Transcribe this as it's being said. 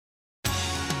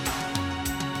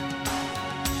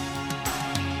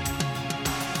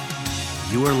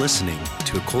You are listening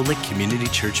to a Cold Lake Community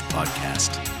Church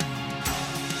podcast.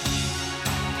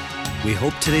 We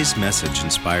hope today's message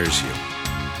inspires you.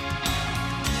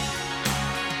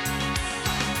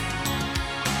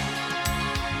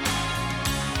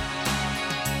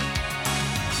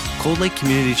 Cold Lake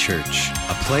Community Church,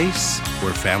 a place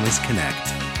where families connect.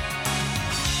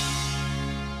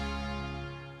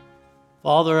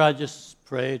 Father, I just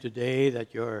pray today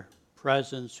that your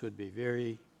presence would be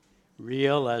very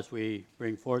real as we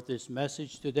bring forth this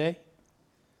message today.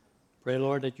 Pray,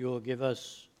 Lord, that you will give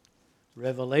us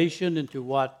revelation into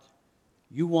what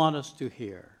you want us to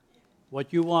hear,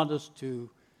 what you want us to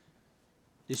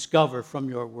discover from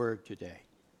your word today.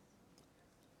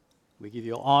 We give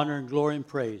you honor and glory and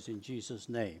praise in Jesus'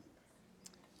 name.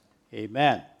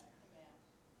 Amen.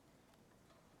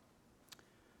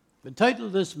 The title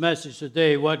of this message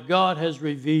today, What God Has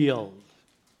Revealed.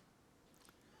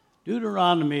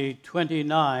 Deuteronomy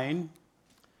 29,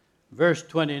 verse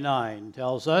 29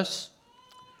 tells us,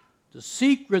 the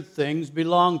secret things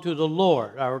belong to the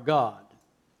Lord our God,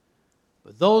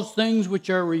 but those things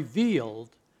which are revealed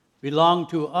belong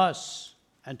to us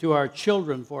and to our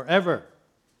children forever,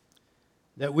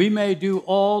 that we may do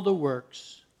all the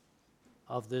works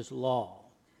of this law.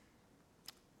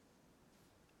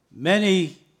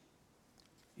 Many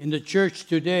in the church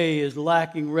today is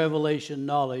lacking revelation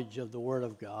knowledge of the Word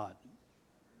of God.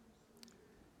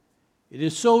 It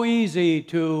is so easy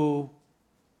to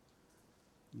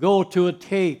go to a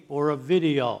tape or a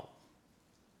video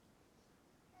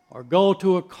or go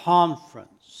to a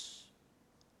conference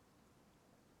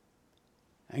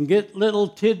and get little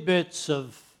tidbits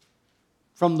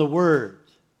from the Word.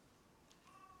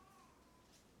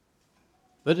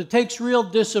 But it takes real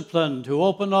discipline to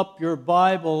open up your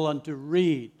Bible and to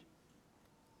read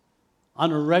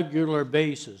on a regular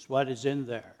basis what is in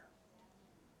there.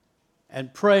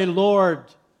 And pray, Lord,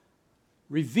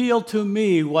 reveal to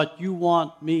me what you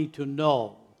want me to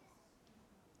know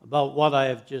about what I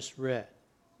have just read.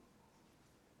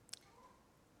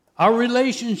 Our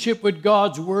relationship with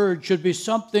God's Word should be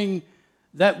something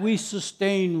that we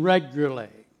sustain regularly.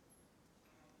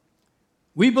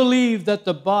 We believe that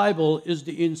the Bible is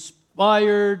the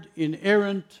inspired,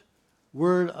 inerrant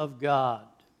Word of God.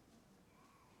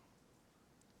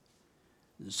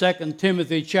 2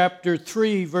 Timothy chapter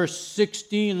 3, verse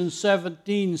 16 and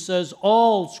 17 says,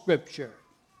 all Scripture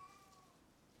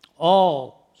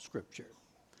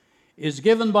is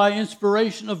given by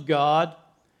inspiration of God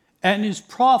and is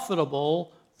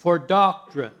profitable for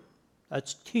doctrine,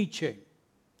 that's teaching,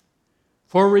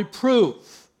 for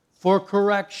reproof, for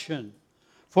correction,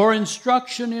 for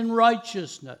instruction in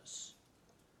righteousness,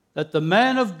 that the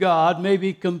man of God may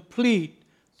be complete,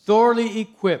 thoroughly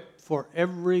equipped for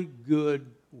every good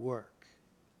work.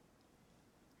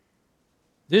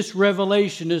 This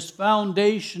revelation is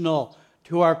foundational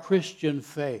to our Christian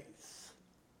faith.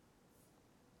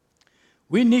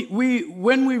 When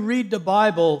we read the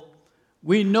Bible,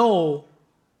 we know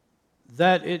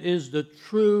that it is the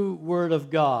true Word of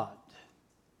God.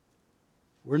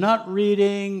 We're not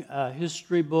reading a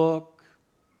history book,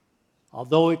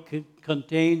 although it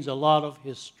contains a lot of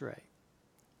history.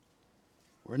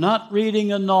 We're not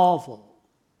reading a novel.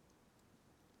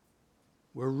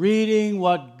 We're reading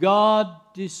what God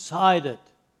decided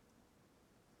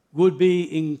would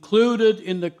be included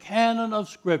in the canon of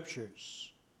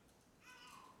Scriptures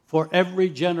for every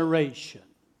generation.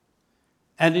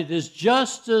 And it is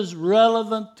just as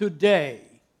relevant today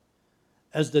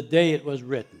as the day it was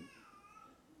written.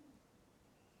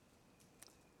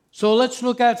 So let's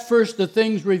look at first the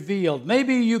things revealed.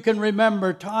 Maybe you can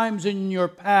remember times in your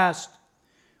past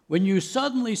when you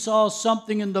suddenly saw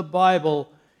something in the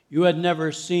Bible you had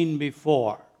never seen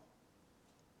before.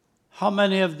 How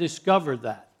many have discovered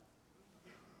that?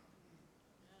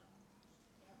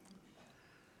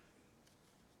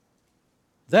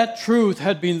 That truth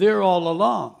had been there all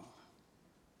along.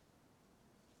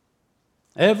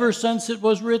 Ever since it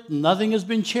was written, nothing has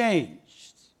been changed.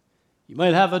 You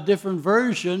might have a different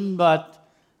version, but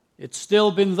it's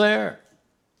still been there.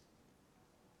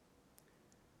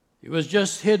 It was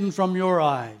just hidden from your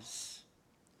eyes.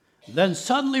 Then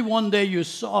suddenly one day you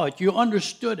saw it, you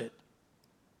understood it.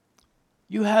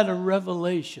 You had a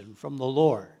revelation from the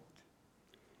Lord.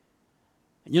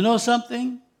 And you know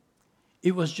something?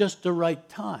 It was just the right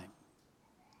time.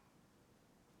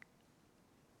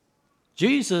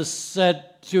 Jesus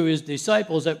said to his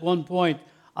disciples at one point,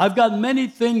 I've got many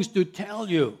things to tell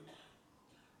you,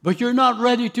 but you're not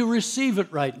ready to receive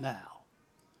it right now.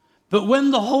 But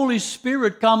when the Holy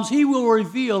Spirit comes, He will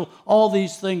reveal all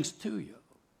these things to you.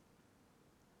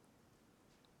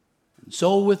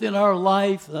 So within our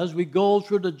life, as we go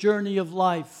through the journey of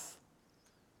life,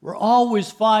 we're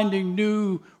always finding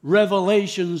new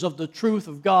revelations of the truth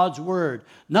of God's Word.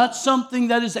 Not something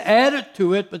that is added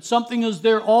to it, but something is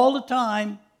there all the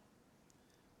time.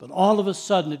 But all of a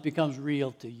sudden it becomes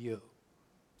real to you.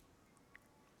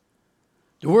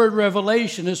 The word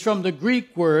revelation is from the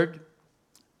Greek word.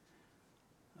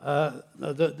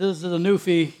 This is a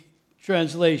Newfie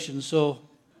translation, so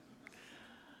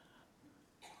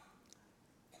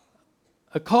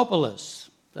Akopolis.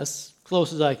 That's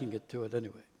close as I can get to it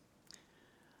anyway.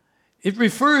 It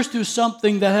refers to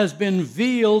something that has been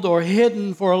veiled or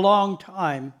hidden for a long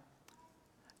time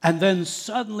and then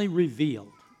suddenly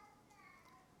revealed.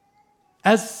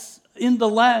 As in the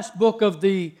last book of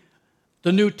the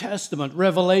New Testament,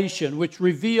 Revelation, which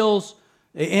reveals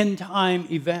the end-time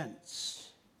events.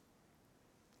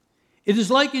 It is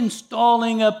like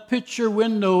installing a picture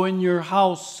window in your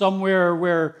house somewhere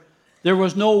where there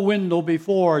was no window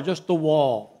before, just the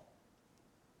wall.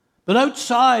 But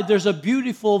outside, there's a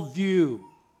beautiful view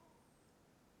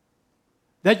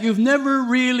that you've never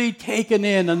really taken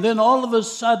in. And then all of a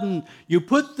sudden, you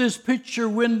put this picture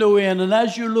window in, and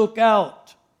as you look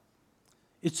out,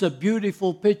 it's a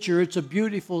beautiful picture. It's a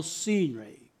beautiful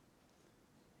scenery.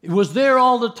 It was there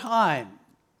all the time.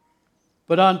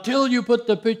 But until you put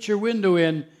the picture window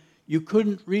in, you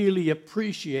couldn't really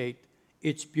appreciate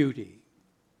its beauty.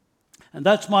 And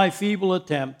that's my feeble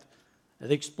attempt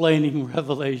at explaining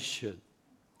Revelation.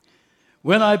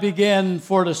 When I began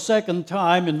for the second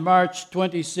time in March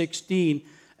 2016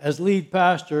 as lead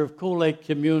pastor of Cold Lake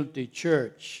Community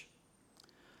Church,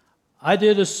 I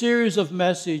did a series of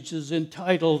messages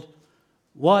entitled,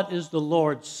 "What is the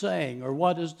Lord saying?" or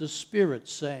 "What is the Spirit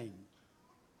saying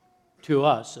to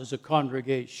us as a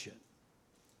congregation?"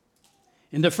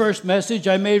 In the first message,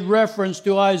 I made reference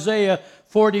to Isaiah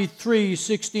 43,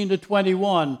 16 to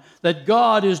 21, that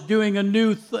God is doing a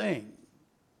new thing.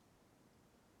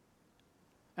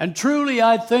 And truly,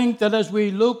 I think that as we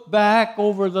look back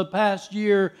over the past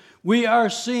year, we are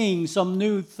seeing some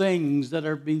new things that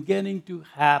are beginning to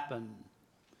happen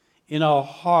in our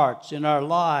hearts, in our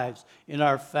lives, in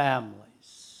our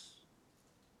families.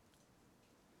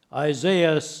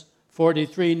 Isaiah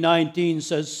 43:19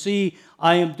 says, "See,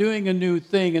 I am doing a new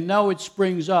thing, and now it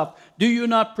springs up. Do you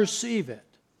not perceive it?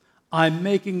 I'm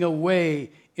making a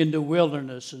way in the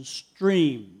wilderness and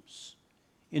streams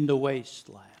in the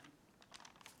wasteland."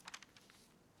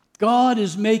 God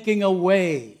is making a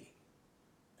way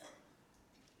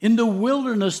in the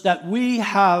wilderness that we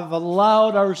have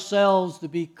allowed ourselves to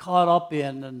be caught up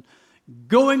in and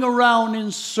going around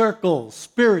in circles,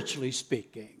 spiritually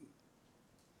speaking.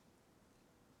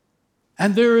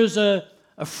 And there is a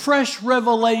fresh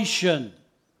revelation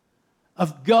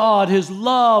of God, His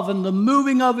love, and the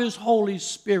moving of His Holy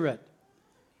Spirit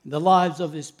in the lives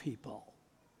of His people.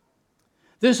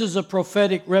 This is a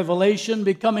prophetic revelation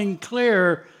becoming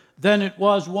clearer than it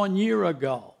was 1 year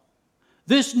ago.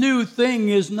 This new thing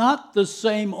is not the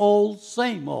same old,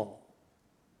 same old.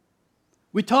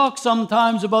 We talk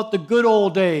sometimes about the good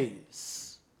old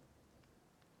days.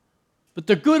 But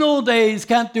the good old days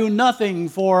can't do nothing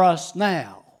for us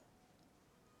now.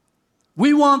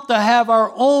 We want to have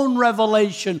our own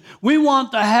revelation. We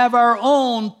want to have our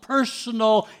own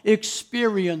personal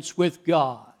experience with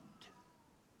God.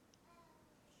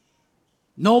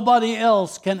 Nobody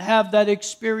else can have that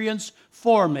experience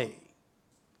for me.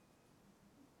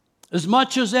 As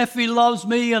much as Effie loves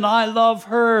me and I love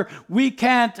her, I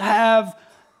can't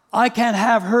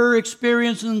have her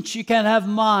experience and she can't have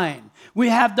mine. We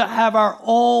have to have our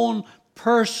own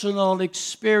personal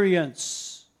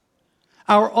experience,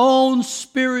 our own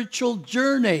spiritual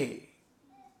journey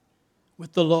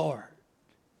with the Lord.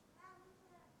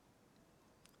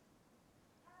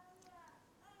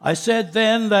 I said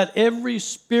then that every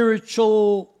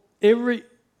spiritually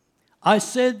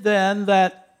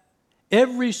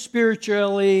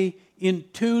in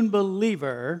tune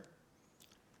believer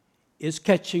is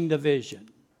catching the vision.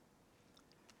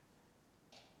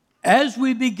 As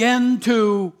we begin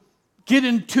to get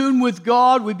in tune with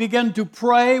God, we begin to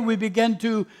pray, we begin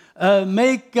to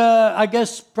make, I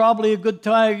guess probably a good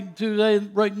time today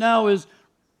right now is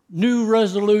new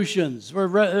resolutions.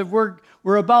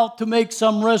 We're about to make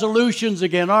some resolutions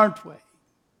again, aren't we?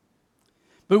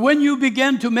 But when you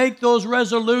begin to make those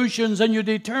resolutions and you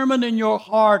determine in your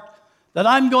heart that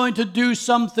I'm going to do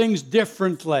some things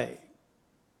differently,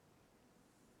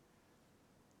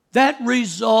 that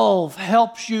resolve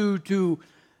helps you to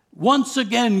once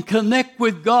again connect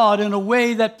with God in a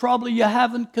way that probably you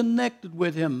haven't connected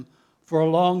with Him for a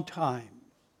long time.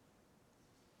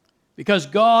 Because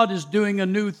God is doing a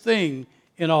new thing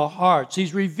in our hearts.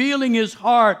 He's revealing His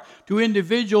heart to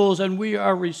individuals, and we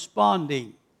are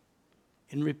responding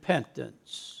in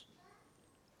repentance.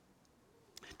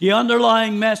 The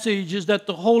underlying message is that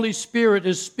the Holy Spirit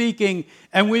is speaking,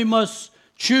 and we must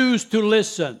choose to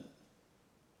listen.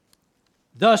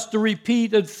 Thus, the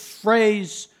repeated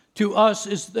phrase to us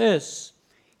is this: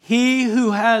 he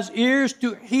who has ears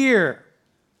to hear,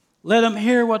 let him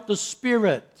hear what the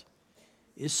Spirit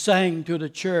is saying to the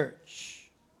church.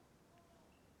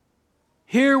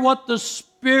 Hear what the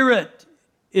Spirit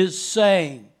is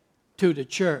saying to the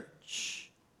church.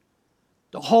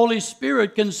 The Holy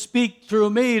Spirit can speak through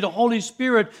me. The Holy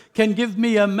Spirit can give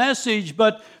me a message,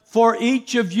 but for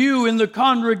each of you in the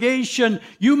congregation,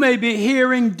 you may be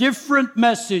hearing different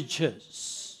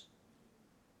messages.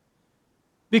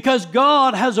 Because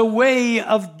God has a way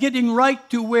of getting right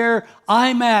to where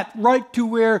I'm at, right to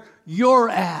where you're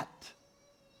at.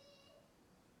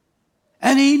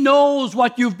 And He knows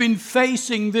what you've been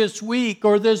facing this week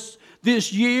or this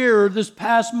year or this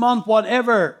past month,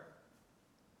 whatever.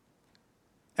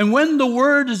 And when the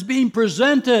Word is being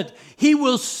presented, He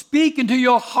will speak into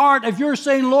your heart. If you're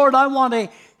saying, Lord, I want to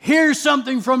hear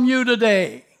something from you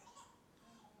today,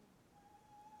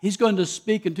 He's going to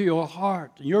speak into your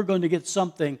heart, and you're going to get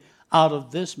something out of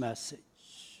this message.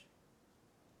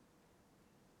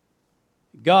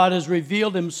 God has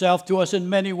revealed Himself to us in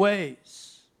many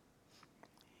ways.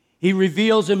 He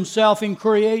reveals Himself in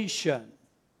creation.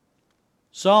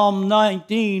 Psalm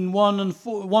 19,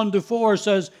 1-4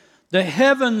 says, the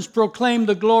heavens proclaim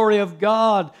the glory of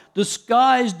God. The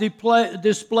skies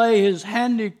display His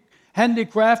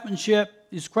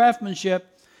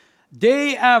craftsmanship.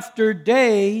 Day after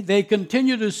day they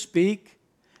continue to speak.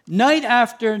 Night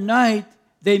after night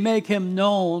they make Him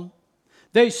known.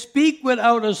 They speak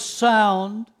without a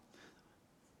sound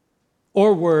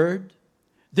or word.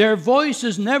 Their voice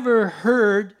is never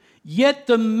heard, yet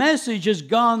the message has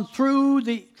gone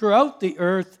throughout the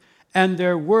earth, and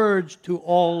their words to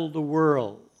all the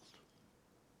world.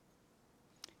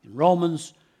 In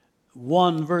Romans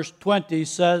 1 verse 20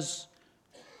 says,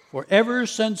 for ever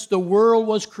since the world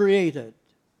was created,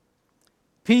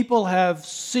 people have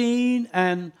seen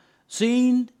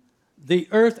the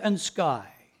earth and sky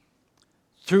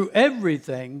through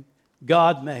everything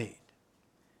God made.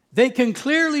 They can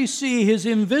clearly see His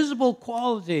invisible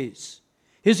qualities,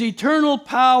 His eternal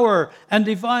power and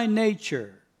divine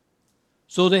nature.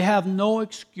 So they have no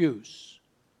excuse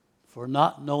for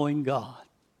not knowing God.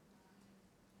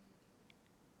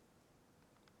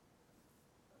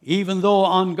 Even though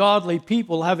ungodly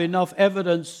people have enough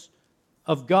evidence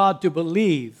of God to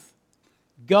believe,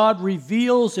 God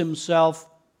reveals Himself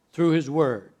through His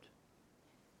Word.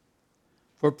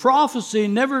 For prophecy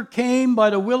never came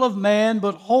by the will of man,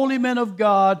 but holy men of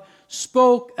God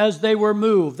spoke as they were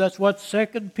moved. That's what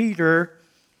 2 Peter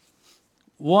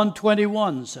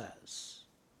 1:21 says.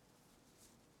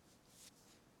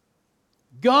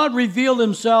 God revealed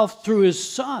Himself through His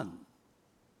Son,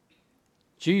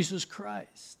 Jesus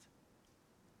Christ,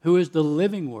 who is the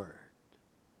living Word.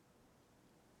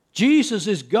 Jesus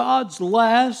is God's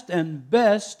last and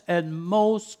best and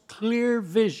most clear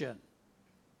vision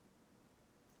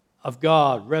of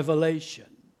God, revelation.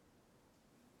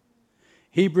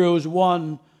 Hebrews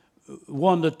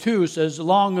 1:1-2 says,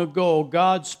 long ago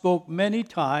God spoke many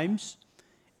times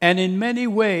and in many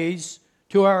ways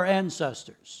to our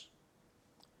ancestors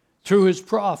through His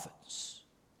prophets.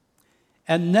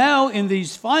 And now in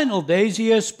these final days He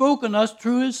has spoken us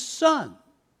through His Son.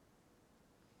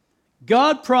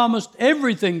 God promised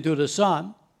everything to the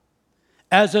Son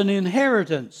as an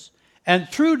inheritance, and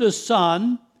through the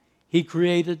Son He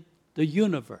created the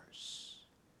universe.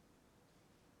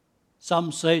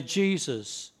 Some say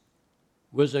Jesus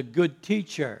was a good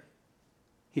teacher.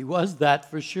 He was that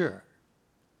for sure.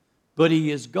 But He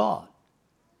is God.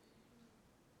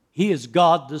 He is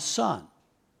God the Son.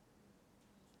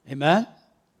 Amen?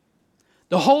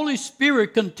 The Holy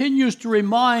Spirit continues to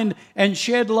remind and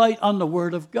shed light on the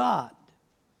Word of God.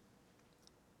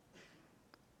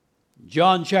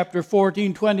 John chapter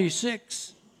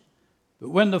 14:26. But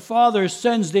when the Father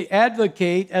sends the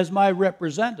Advocate as my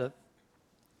representative,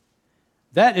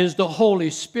 that is the Holy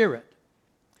Spirit,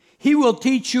 He will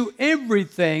teach you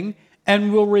everything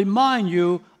and will remind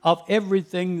you of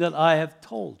everything that I have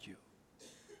told you.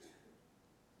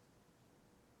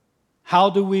 How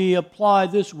do we apply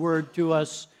this word to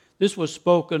us? This was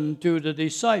spoken to the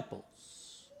disciples.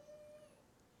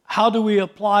 How do we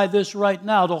apply this right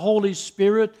now? The Holy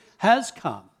Spirit has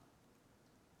come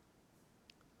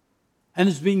and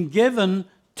is being given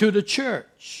to the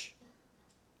church.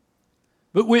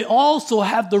 But we also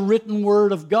have the written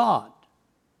Word of God.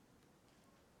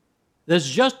 that's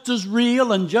just as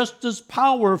real and just as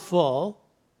powerful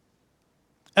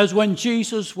as when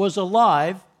Jesus was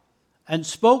alive and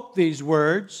spoke these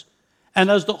words,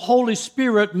 and as the Holy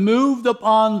Spirit moved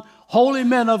upon holy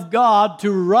men of God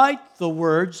to write the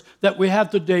words that we have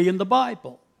today in the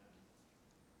Bible.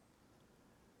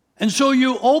 And so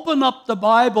you open up the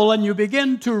Bible and you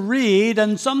begin to read,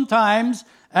 and sometimes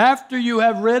after you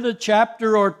have read a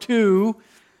chapter or two,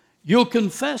 you'll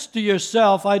confess to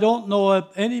yourself, I don't know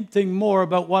anything more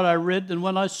about what I read than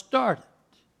when I started.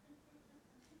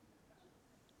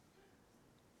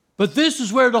 But this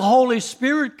is where the Holy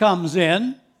Spirit comes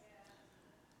in.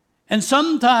 And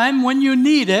sometime when you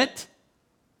need it,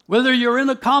 whether you're in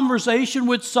a conversation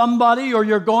with somebody or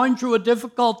you're going through a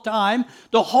difficult time,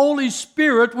 the Holy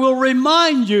Spirit will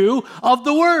remind you of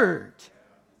the Word.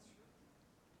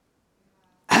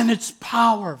 And it's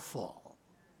powerful.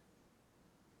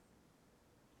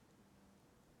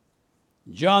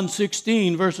 John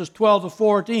 16, verses 12 to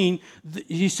 14,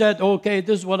 he said, okay,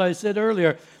 this is what I said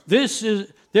earlier.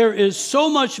 There is so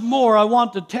much more I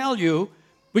want to tell you,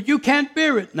 but you can't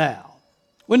bear it now.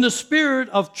 When the Spirit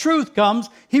of truth comes,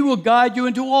 He will guide you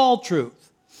into all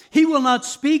truth. He will not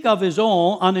speak of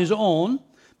on His own,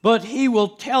 but He will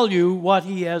tell you what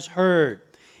He has heard.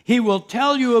 He will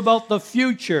tell you about the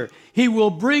future. He will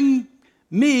bring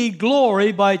me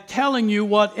glory by telling you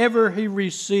whatever He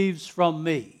receives from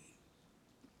me.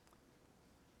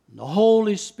 The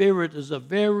Holy Spirit is a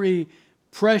very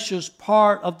precious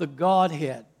part of the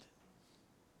Godhead,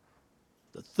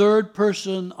 the third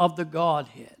person of the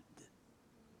Godhead,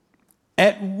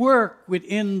 at work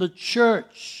within the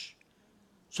church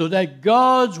so that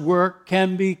God's work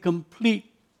can be complete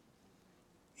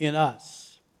in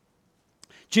us.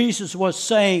 Jesus was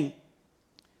saying,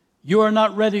 you are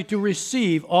not ready to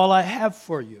receive all I have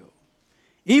for you.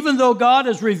 Even though God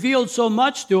has revealed so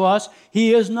much to us, He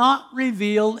has not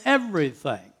revealed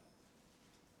everything.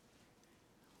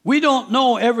 We don't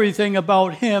know everything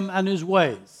about Him and His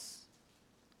ways.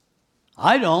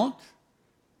 I don't.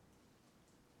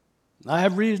 I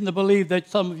have reason to believe that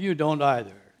some of you don't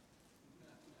either.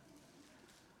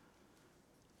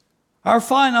 Our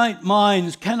finite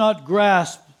minds cannot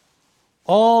grasp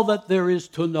all that there is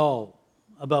to know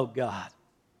about God.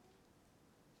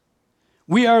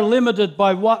 We are limited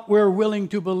by what we're willing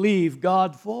to believe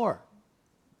God for.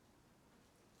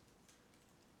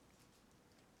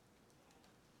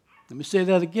 Let me say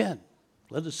that again.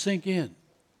 Let it sink in.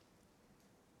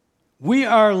 We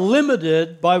are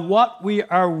limited by what we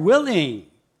are willing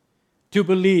to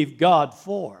believe God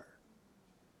for.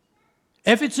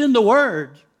 If it's in the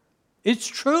Word, it's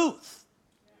truth.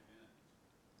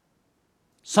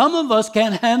 Some of us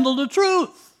can't handle the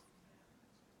truth.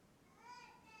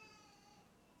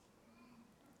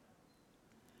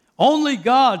 Only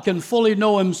God can fully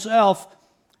know Himself.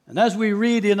 And as we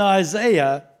read in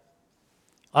Isaiah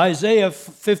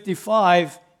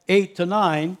 55, 8 to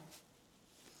 9,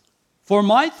 for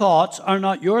my thoughts are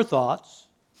not your thoughts,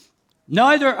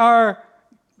 neither are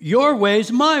your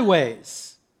ways my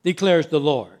ways, declares the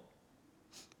Lord.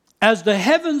 As the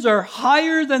heavens are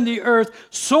higher than the earth,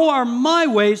 so are my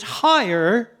ways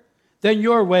higher than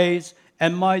your ways,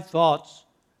 and my thoughts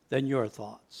than your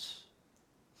thoughts.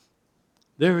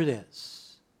 There it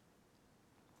is.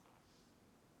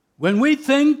 When we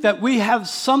think that we have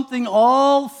something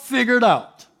all figured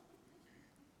out,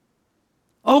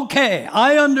 okay,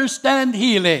 I understand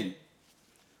healing.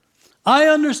 I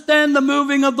understand the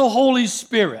moving of the Holy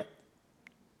Spirit.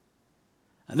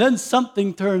 And then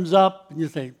something turns up and you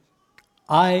think,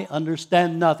 I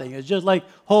understand nothing. It's just like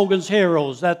Hogan's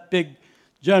Heroes, that big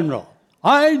general.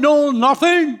 I know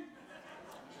nothing.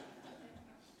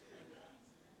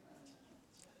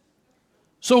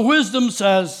 So wisdom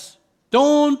says,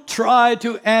 don't try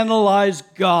to analyze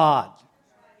God.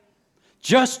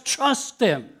 Just trust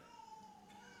Him.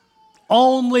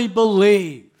 Only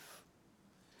believe.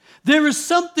 There is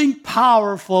something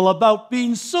powerful about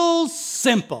being so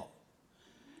simple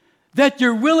that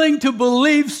you're willing to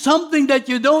believe something that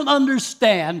you don't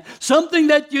understand, something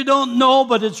that you don't know,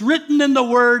 but it's written in the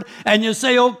Word, and you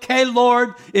say, okay,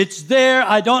 Lord, it's there,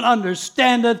 I don't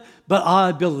understand it, but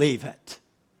I believe it.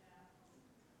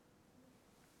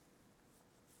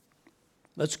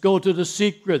 Let's go to the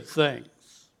secret things.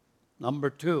 Number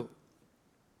 2.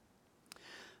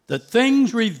 The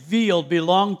things revealed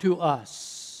belong to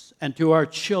us and to our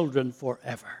children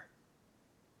forever.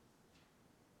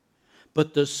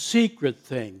 But the secret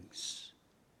things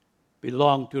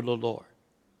belong to the Lord.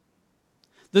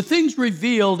 The things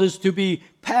revealed is to be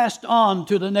passed on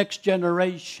to the next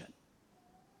generation.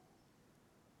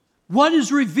 What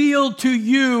is revealed to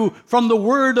you from the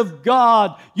Word of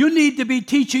God, you need to be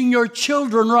teaching your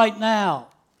children right now.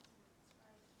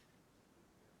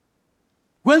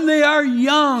 When they are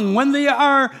young, when they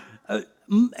are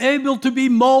able to be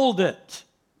molded.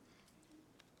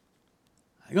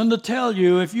 I'm going to tell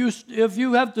you, if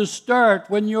you have to start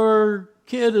when your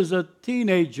kid is a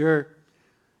teenager,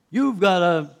 you've got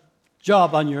a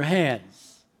job on your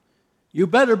hands. You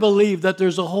better believe that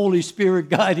there's a Holy Spirit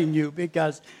guiding you,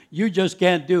 because you just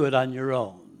can't do it on your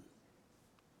own.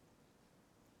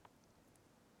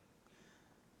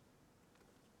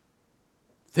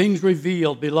 Things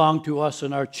revealed belong to us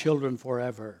and our children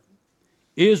forever.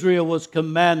 Israel was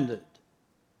commanded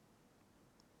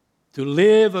to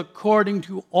live according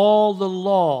to all the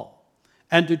law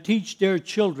and to teach their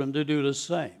children to do the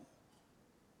same.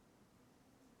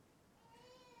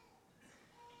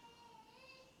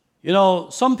 You know,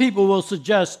 some people will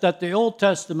suggest that the Old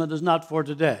Testament is not for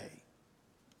today.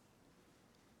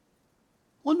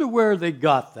 Wonder where they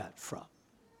got that from.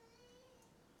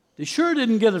 They sure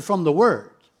didn't get it from the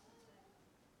Word.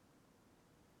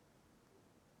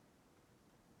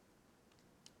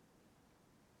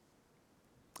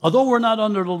 Although we're not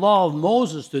under the law of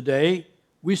Moses today,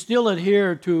 we still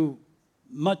adhere to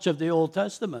much of the Old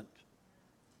Testament.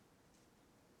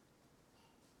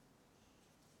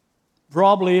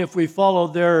 Probably if we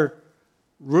followed their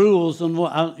rules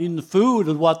in food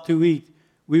and what to eat,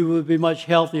 we would be much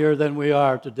healthier than we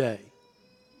are today.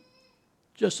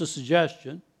 Just a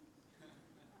suggestion.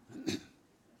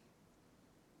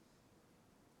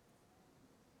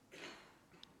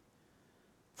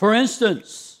 For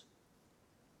instance,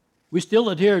 we still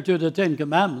adhere to the Ten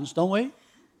Commandments, don't we?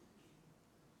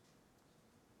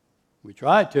 We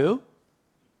try to.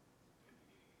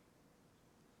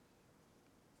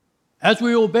 As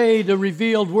we obey the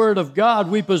revealed Word of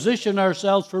God, we position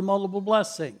ourselves for multiple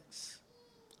blessings.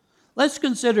 Let's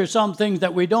consider some things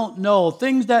that we don't know,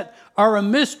 things that are a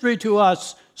mystery to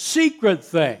us, secret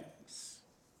things.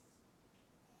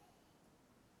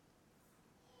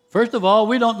 First of all,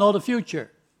 we don't know the future.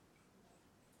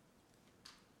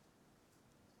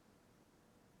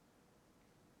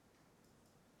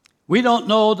 We don't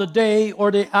know the day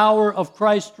or the hour of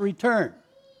Christ's return.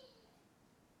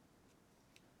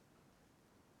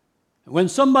 When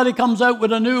somebody comes out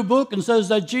with a new book and says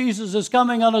that Jesus is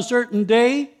coming on a certain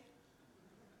day,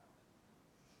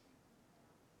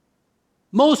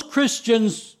 most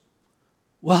Christians,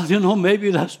 well,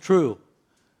 maybe that's true.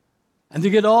 And they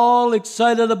get all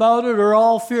excited about it or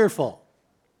all fearful.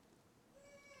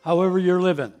 However you're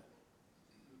living.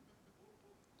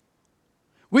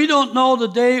 We don't know the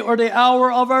day or the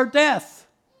hour of our death.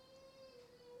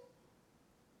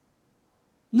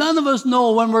 None of us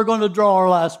know when we're going to draw our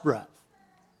last breath.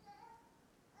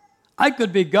 I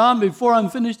could be gone before I'm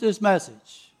finished this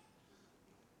message.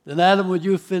 Then Adam, would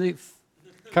you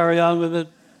carry on with it?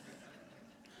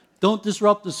 Don't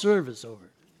disrupt the service over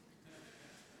it.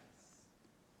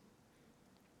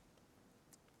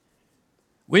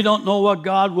 We don't know what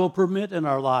God will permit in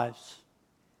our lives.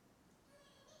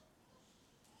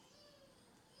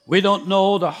 We don't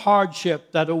know the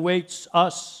hardship that awaits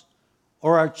us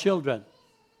or our children.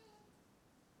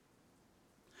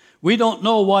 We don't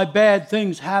know why bad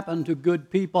things happen to good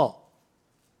people.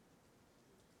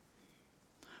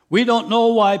 We don't know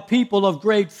why people of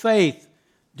great faith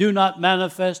do not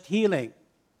manifest healing.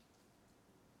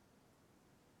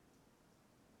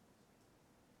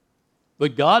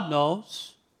 But God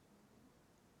knows.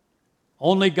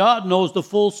 Only God knows the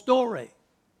full story.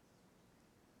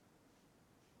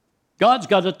 God's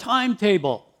got a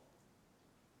timetable.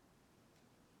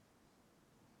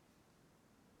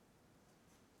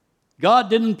 God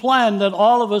didn't plan that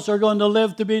all of us are going to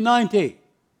live to be 90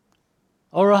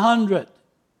 or 100.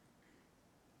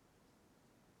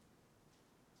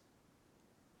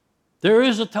 There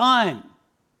is a time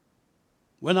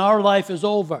when our life is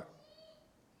over.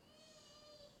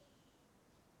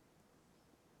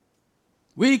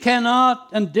 We cannot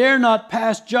and dare not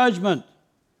pass judgment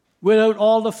without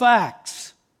all the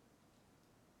facts.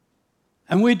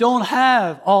 And we don't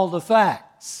have all the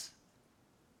facts.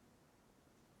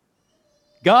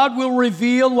 God will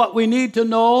reveal what we need to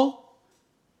know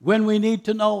when we need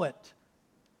to know it.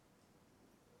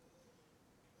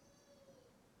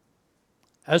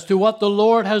 As to what the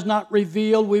Lord has not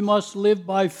revealed, we must live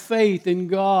by faith in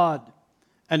God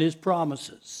and His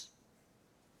promises.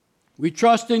 We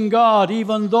trust in God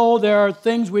even though there are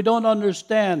things we don't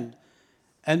understand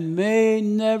and may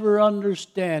never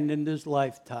understand in this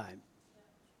lifetime.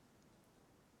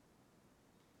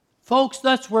 Folks,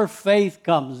 that's where faith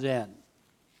comes in.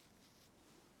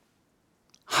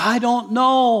 I don't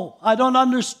know. I don't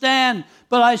understand,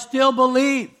 but I still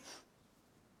believe.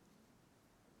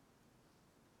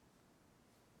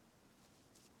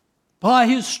 By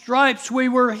his stripes we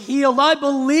were healed. I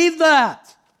believe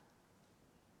that.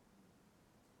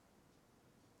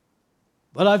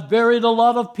 But I've buried a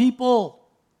lot of people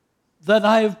that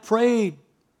I have prayed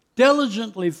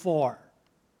diligently for.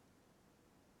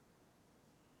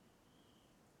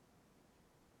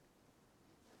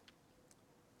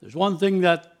 There's one thing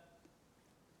that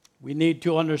we need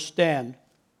to understand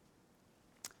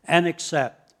and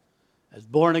accept as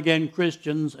born-again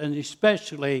Christians, and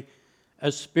especially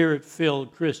as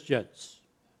Spirit-filled Christians.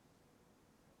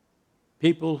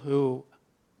 People who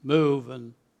move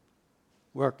and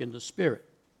work in the Spirit.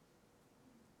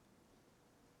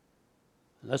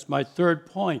 And that's my third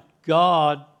point.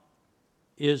 God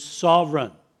is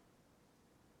sovereign.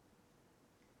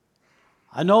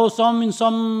 I know in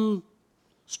some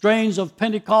strains of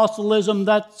Pentecostalism,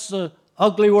 that's an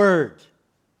ugly word.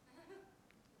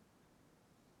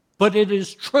 But it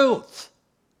is truth.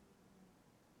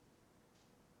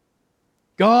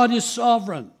 God is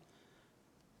sovereign.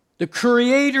 The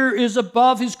Creator is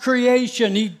above His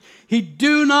creation. He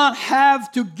do not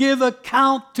have to give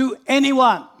account to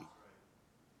anyone.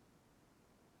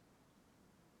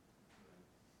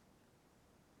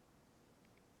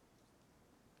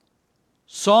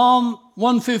 Psalm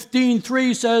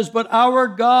 115:3 says, "But our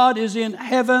God is in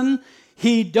heaven.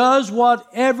 He does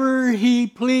whatever He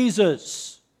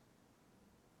pleases."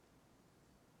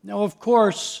 Now, of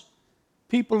course,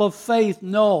 people of faith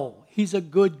know He's a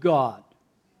good God.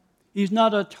 He's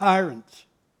not a tyrant.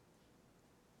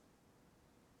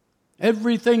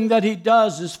 Everything that He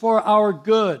does is for our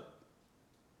good.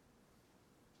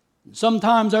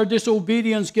 Sometimes our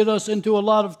disobedience gets us into a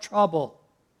lot of trouble.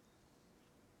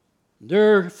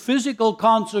 There are physical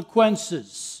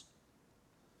consequences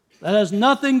that has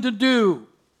nothing to do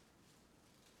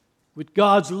with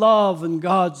God's love and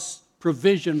God's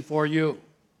provision for you.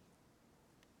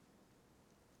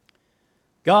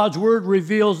 God's Word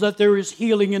reveals that there is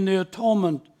healing in the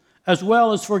atonement as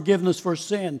well as forgiveness for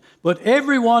sin. But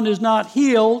everyone is not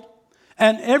healed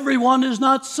and everyone is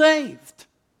not saved.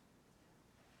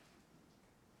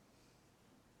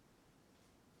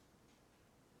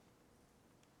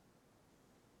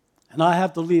 And I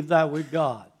have to leave that with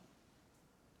God.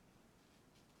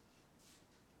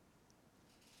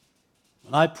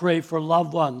 When I pray for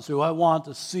loved ones who I want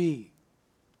to see,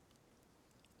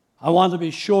 I want to be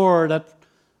sure that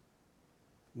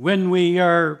when we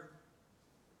are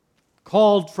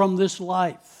called from this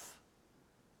life,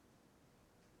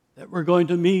 that we're going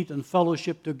to meet and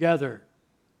fellowship together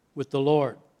with the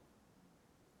Lord.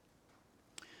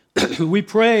 We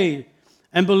pray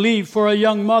and believe for a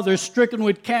young mother stricken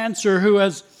with cancer who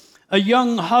has a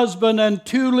young husband and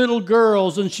 2 little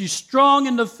girls, and she's strong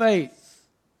in the faith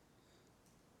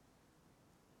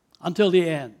until the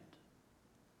end.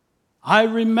 I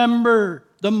remember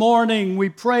the morning we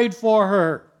prayed for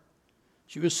her.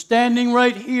 She was standing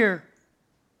right here.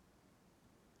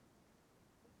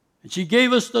 And she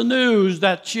gave us the news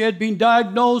that she had been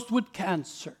diagnosed with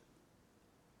cancer.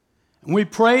 And we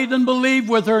prayed and believed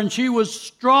with her, and she was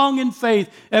strong in faith.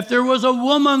 If there was a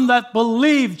woman that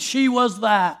believed, she was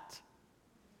that.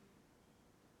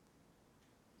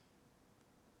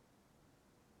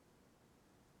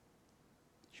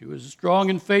 She was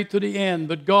strong in faith to the end,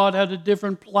 but God had a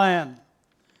different plan.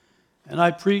 And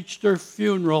I preached her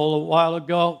funeral a while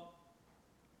ago,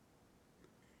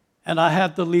 and I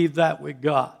had to leave that with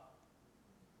God.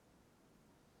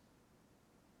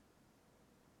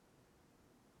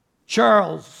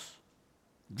 Charles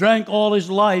drank all his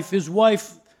life. His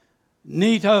wife,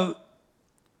 Nita,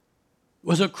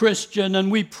 was a Christian, and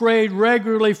we prayed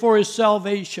regularly for his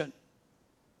salvation.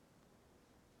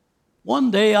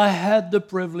 One day I had the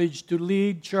privilege to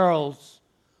lead Charles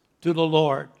to the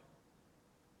Lord.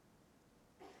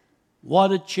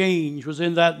 What a change was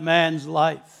in that man's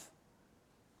life.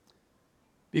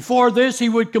 Before this, he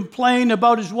would complain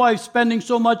about his wife spending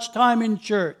so much time in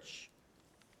church.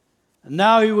 And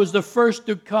now he was the first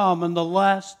to come and the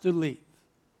last to leave.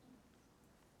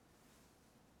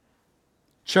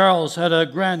 Charles had a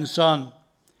grandson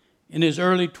in his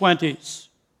early 20s.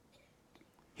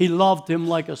 He loved him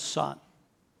like a son.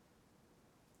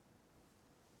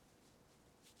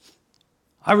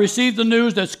 I received the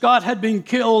news that Scott had been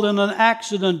killed in an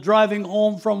accident driving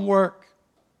home from work.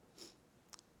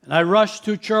 And I rushed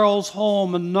to Charles'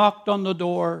 home and knocked on the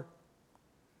door.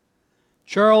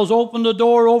 Charles opened the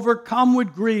door overcome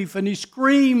with grief, and he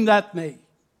screamed at me,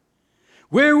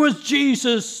 "Where was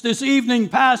Jesus this evening,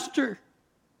 Pastor?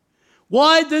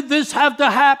 Why did this have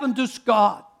to happen to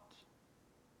Scott?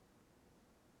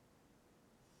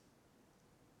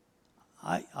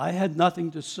 I had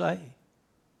nothing to say.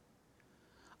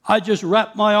 I just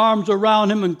wrapped my arms around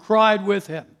him and cried with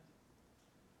him.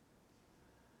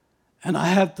 And I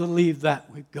have to leave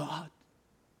that with God.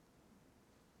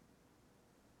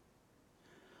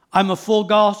 I'm a full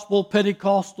gospel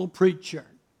Pentecostal preacher.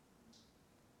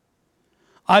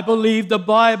 I believe the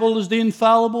Bible is the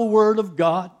infallible Word of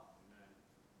God.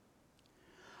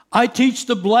 I teach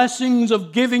the blessings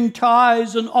of giving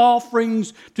tithes and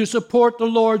offerings to support the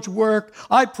Lord's work.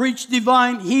 I preach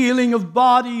divine healing of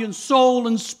body and soul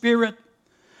and spirit.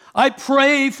 I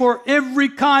pray for every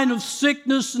kind of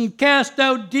sickness and cast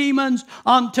out demons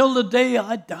until the day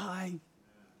I die.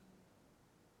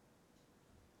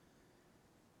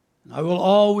 I will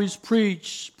always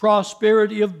preach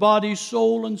prosperity of body,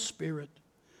 soul, and spirit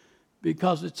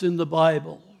because it's in the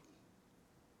Bible.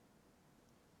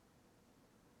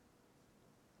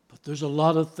 But there's a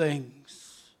lot of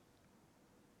things.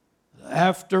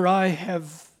 After I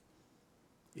have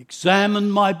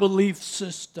examined my belief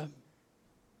system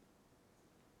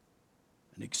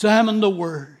and examined the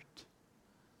Word,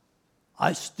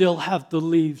 I still have to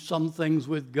leave some things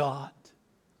with God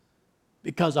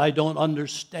because I don't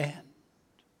understand.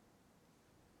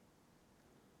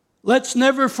 Let's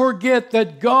never forget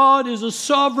that God is a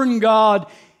sovereign God.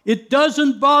 It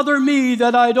doesn't bother me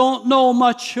that I don't know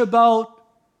much about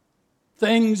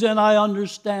things and I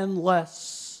understand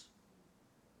less.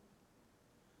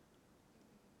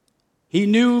 He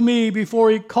knew me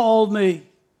before He called me.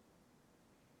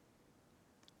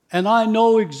 And I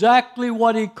know exactly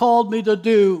what He called me to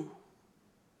do.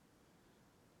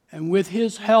 And with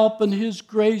His help and His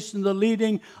grace and the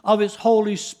leading of His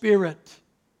Holy Spirit,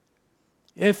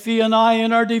 Effie and I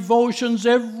in our devotions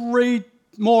every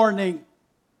morning,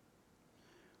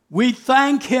 we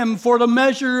thank Him for the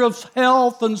measure of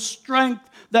health and strength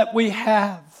that we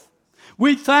have.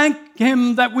 We thank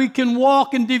Him that we can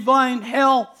walk in divine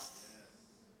health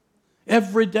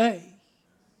every day.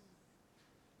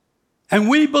 And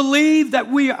we believe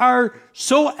that we are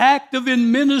so active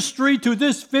in ministry to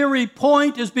this very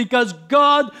point is because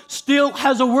God still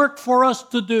has a work for us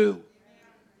to do.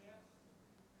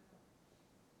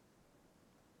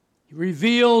 He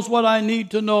reveals what I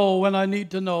need to know when I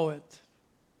need to know it.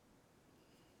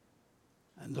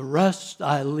 And the rest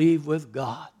I leave with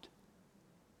God.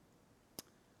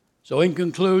 So in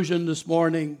conclusion this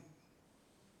morning,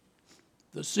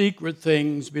 the secret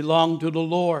things belong to the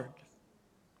Lord.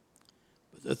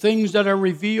 The things that are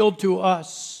revealed to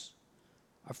us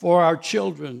are for our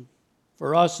children,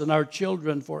 for us and our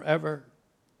children forever,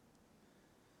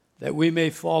 that we may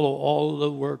follow all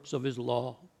the works of His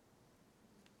law.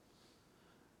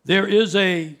 There is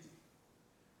a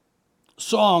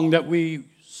song that we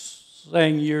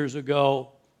sang years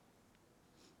ago.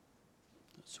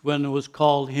 It's when it was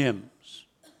called Hymns.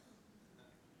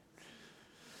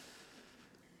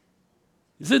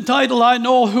 It's entitled, I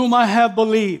Know Whom I Have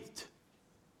Believed.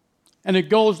 And it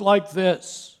goes like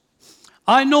this.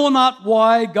 I know not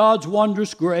why God's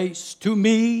wondrous grace to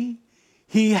me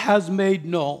He has made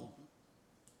known,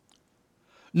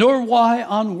 nor why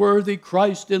unworthy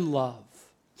Christ in love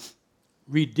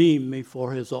redeemed me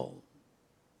for His own.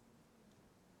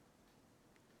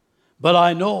 But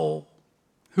I know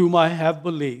whom I have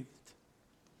believed,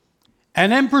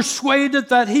 and am persuaded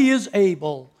that He is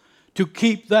able to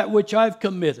keep that which I've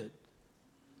committed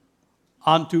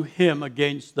unto Him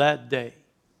against that day.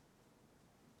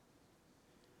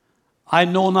 I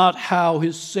know not how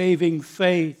His saving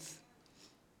faith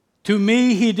to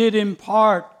me He did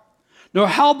impart, nor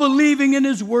how believing in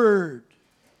His word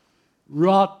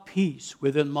wrought peace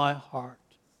within my heart.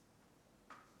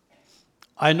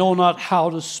 I know not how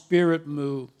the Spirit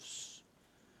moves,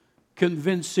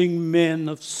 convincing men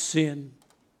of sin,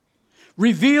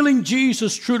 revealing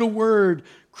Jesus through the word,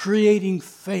 creating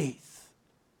faith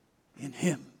in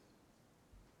Him.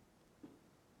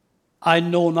 I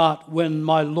know not when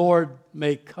my Lord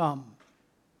may come,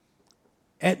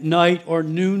 at night or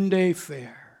noonday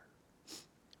fair,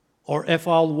 or if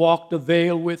I'll walk the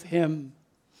vale with Him,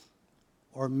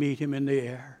 or meet Him in the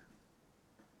air.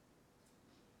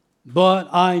 But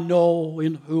I know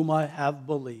in whom I have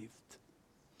believed,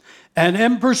 and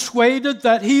am persuaded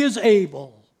that He is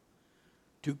able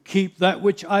to keep that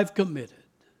which I've committed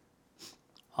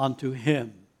unto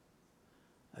Him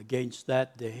against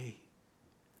that day.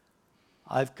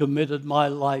 I've committed my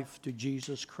life to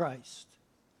Jesus Christ.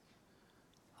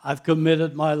 I've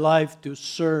committed my life to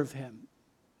serve Him.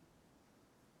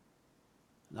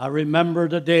 And I remember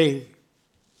the day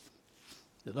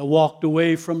that I walked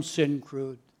away from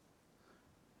Syncrude.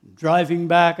 Driving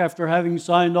back after having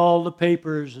signed all the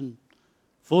papers and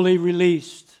fully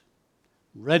released,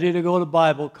 ready to go to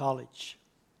Bible college.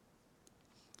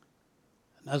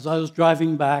 And as I was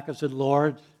driving back, I said,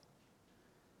 Lord,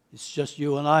 it's just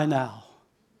you and I now.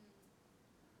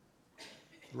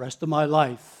 The rest of my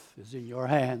life is in your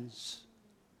hands.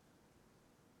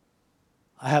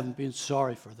 I haven't been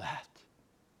sorry for that.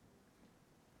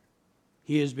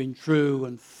 He has been true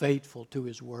and faithful to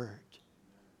his word.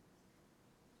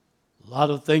 A lot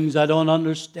of things I don't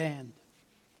understand.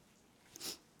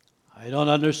 I don't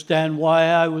understand why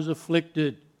I was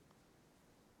afflicted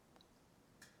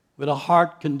with a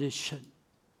heart condition.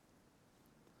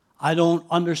 I don't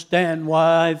understand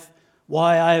why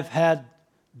I've had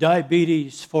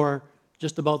diabetes for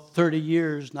just about 30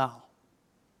 years now.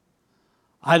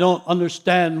 I don't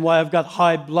understand why I've got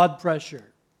high blood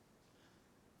pressure,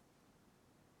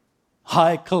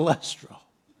 high cholesterol.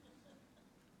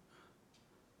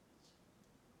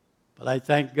 But I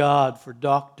thank God for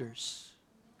doctors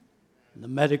in the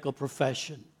medical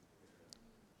profession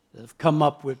that have come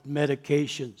up with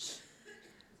medications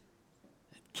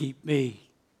that keep me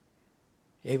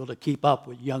able to keep up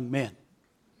with young men.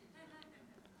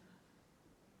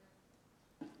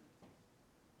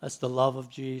 That's the love of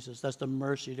Jesus. That's the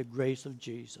mercy, the grace of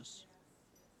Jesus.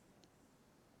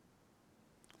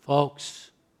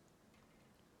 Folks,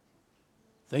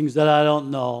 things that I don't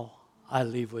know, I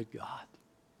leave with God.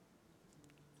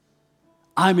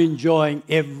 I'm enjoying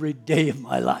every day of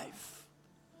my life.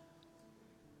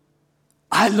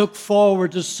 I look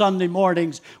forward to Sunday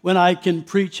mornings when I can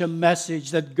preach a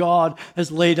message that God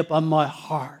has laid upon my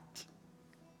heart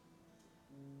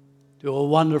to a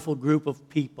wonderful group of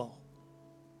people.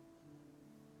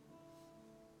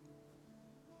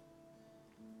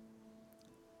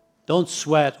 Don't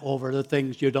sweat over the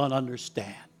things you don't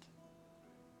understand.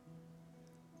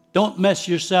 Don't mess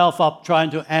yourself up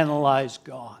trying to analyze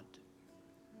God.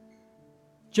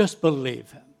 Just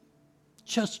believe him.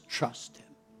 Just trust him.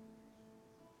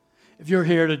 If you're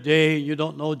here today and you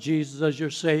don't know Jesus as your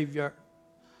Savior,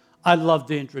 I'd love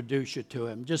to introduce you to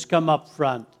him. Just come up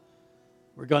front.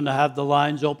 We're going to have the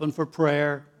lines open for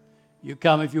prayer. You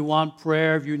come if you want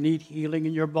prayer, if you need healing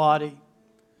in your body,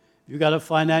 if you've got a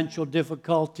financial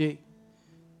difficulty,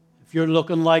 if you're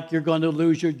looking like you're going to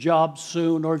lose your job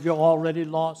soon, or if you already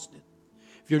lost it,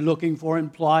 if you're looking for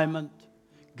employment.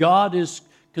 God is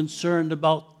concerned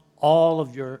about all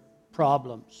of your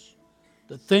problems.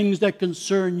 The things that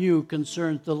concern you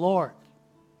concerns the Lord.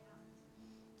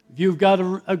 If you've got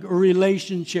a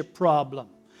relationship problem,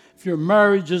 if your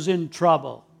marriage is in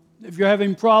trouble, if you're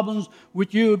having problems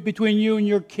between you and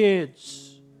your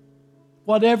kids,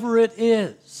 whatever it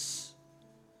is,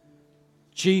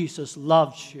 Jesus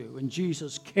loves you and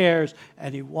Jesus cares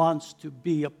and he wants to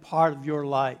be a part of your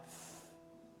life.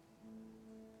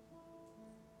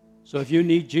 So if you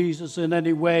need Jesus in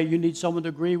any way, you need someone to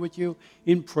agree with you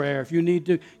in prayer, if you need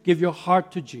to give your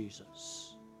heart to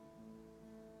Jesus,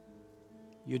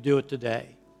 you do it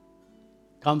today.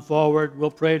 Come forward, we'll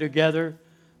pray together,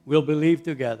 we'll believe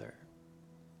together.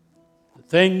 The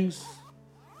things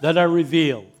that are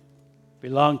revealed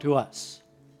belong to us.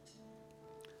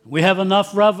 We have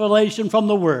enough revelation from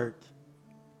the Word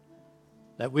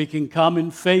that we can come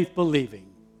in faith believing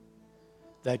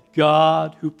that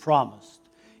God who promised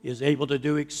is able to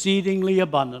do exceedingly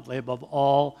abundantly above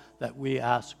all that we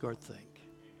ask or think.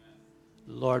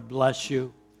 The Lord bless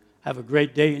you. Have a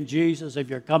great day in Jesus. If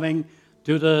you're coming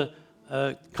to the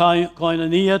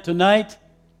Koinonia tonight,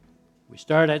 we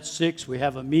start at 6. We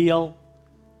have a meal.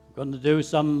 We're going to do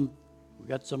we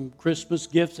got some Christmas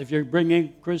gifts. If you're bringing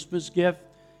a Christmas gift,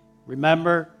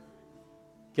 remember,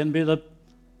 it can be the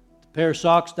pair of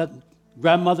socks that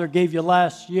grandmother gave you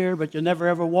last year, but you never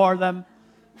ever wore them.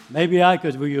 Maybe I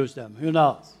could reuse them. Who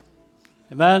knows?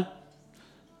 Amen?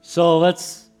 So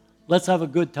let's have a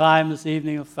good time this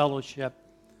evening of fellowship.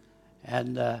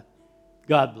 And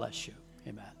God bless you.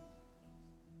 Amen.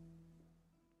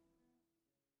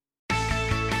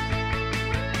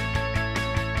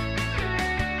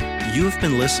 You have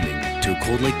been listening to a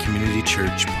Cold Lake Community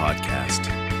Church podcast.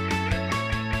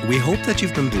 We hope that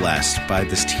you've been blessed by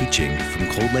this teaching from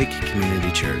Cold Lake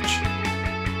Community Church.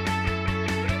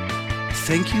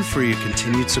 Thank you for your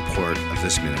continued support of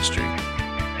this ministry.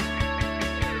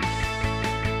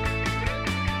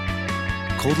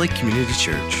 Cold Lake Community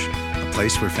Church, a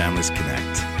place where families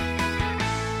connect.